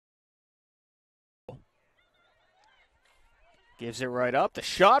Gives it right up. The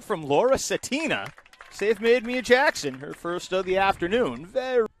shot from Laura Satina. Save made Mia Jackson, her first of the afternoon.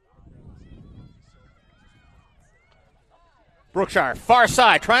 Brookshire, far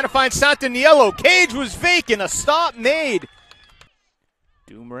side, trying to find Santaniello. Cage was vacant, a stop made.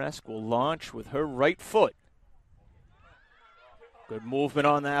 Dumaresque will launch with her right foot. Good movement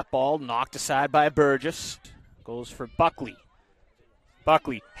on that ball, knocked aside by Burgess. Goes for Buckley.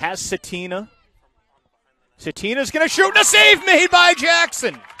 Buckley has Satina. Satina's going to shoot, and a save made by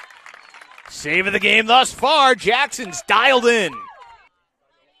Jackson. Save of the game thus far. Jackson's dialed in.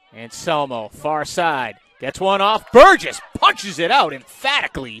 Anselmo, far side, gets one off. Burgess punches it out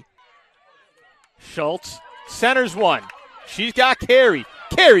emphatically. Schultz centers one. She's got Carey.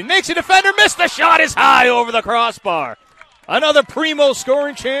 Carey makes a defender miss. The shot is high over the crossbar. Another primo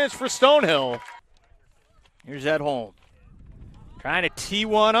scoring chance for Stonehill. Here's Ed Holm. Trying to tee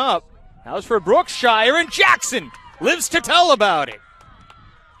one up. That was for Brookshire, and Jackson lives to tell about it.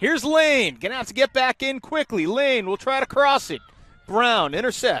 Here's Lane. Gonna have to get back in quickly. Lane will try to cross it. Brown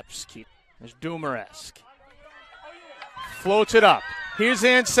intercepts. There's Dumaresque. Floats it up. Here's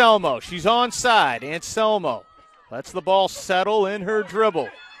Anselmo. She's onside. Anselmo lets the ball settle in her dribble.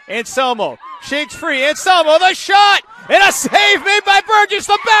 Anselmo shakes free. Anselmo, the shot! And a save made by Burgess.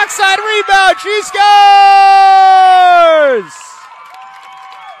 The backside rebound. She scores!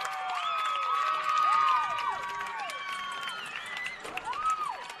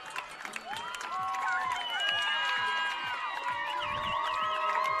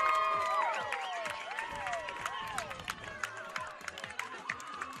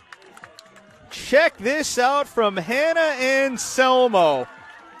 Check this out from Hannah Anselmo.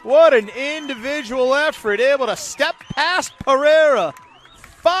 What an individual effort, able to step past Pereira.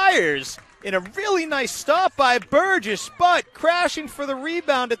 Fires in a really nice stop by Burgess, but crashing for the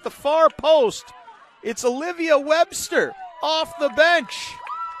rebound at the far post. It's Olivia Webster off the bench.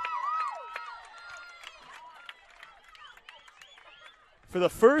 For the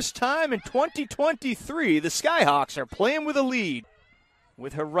first time in 2023, the Skyhawks are playing with a lead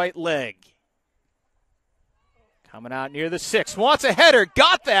with her right leg. Coming out near the 6, wants a header,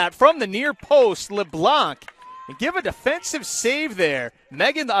 got that from the near post, LeBlanc. And give a defensive save there.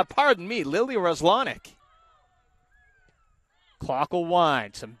 Lily Roslanik. Clock will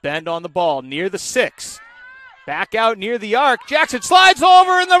wind, some bend on the ball near the 6. Back out near the arc, Jackson slides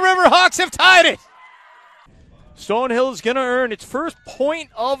over and the Riverhawks have tied it. Stonehill is going to earn its first point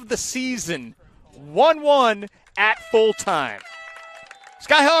of the season. 1-1 at full time.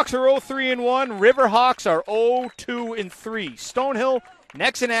 Skyhawks are 0-3-1. Riverhawks are 0-2-3. Stonehill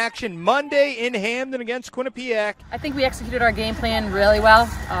next in action Monday in Hamden against Quinnipiac. I think we executed our game plan really well.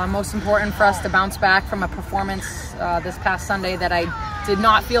 Most important for us to bounce back from a performance this past Sunday that I did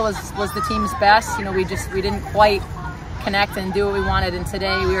not feel was the team's best. You know, we didn't quite connect and do what we wanted. And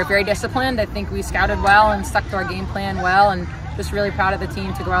today we were very disciplined. I think we scouted well and stuck to our game plan well. And just really proud of the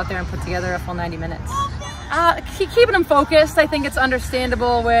team to go out there and put together a full 90 minutes. Keeping them focused. I think it's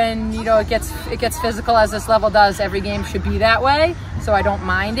understandable when it gets physical as this level does. Every game should be that way, so I don't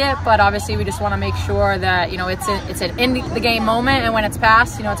mind it. But obviously, we just want to make sure that it's an in the game moment, and when it's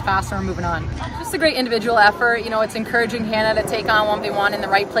past, it's past and we're moving on. Just a great individual effort. It's encouraging Hannah to take on 1v1 in the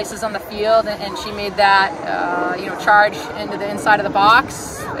right places on the field, and she made that charge into the inside of the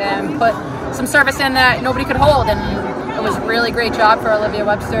box and put some service in that nobody could hold. And it was a really great job for Olivia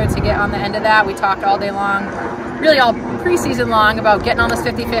Webster to get on the end of that. We talked all day long, really all preseason long, about getting on those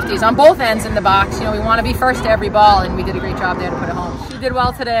 50-50s on both ends in the box. We want to be first to every ball, and we did a great job there to put it home. She did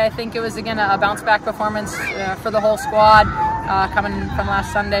well today. I think it was, again, a bounce-back performance for the whole squad coming from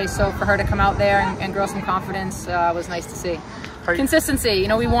last Sunday. So for her to come out there and grow some confidence was nice to see. Consistency.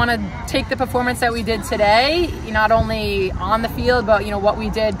 We want to take the performance that we did today, not only on the field, but what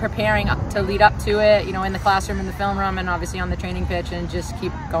we did preparing to lead up to it, in the classroom, in the film room, and obviously on the training pitch, and just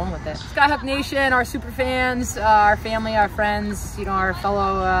keep going with it. Skyhawk Nation, our super fans, our family, our friends, our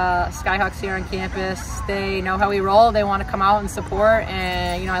fellow Skyhawks here on campus, they know how we roll. They want to come out and support,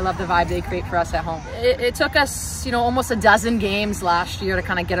 and I love the vibe they create for us at home. It took us almost a dozen games last year to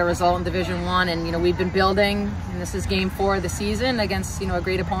kind of get a result in Division I, and we've been building, and this is game 4 of the season against a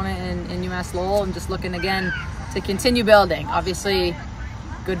great opponent in UMass Lowell, and just looking again to continue building. Obviously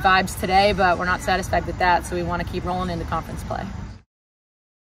good vibes today, but we're not satisfied with that, so we want to keep rolling into conference play.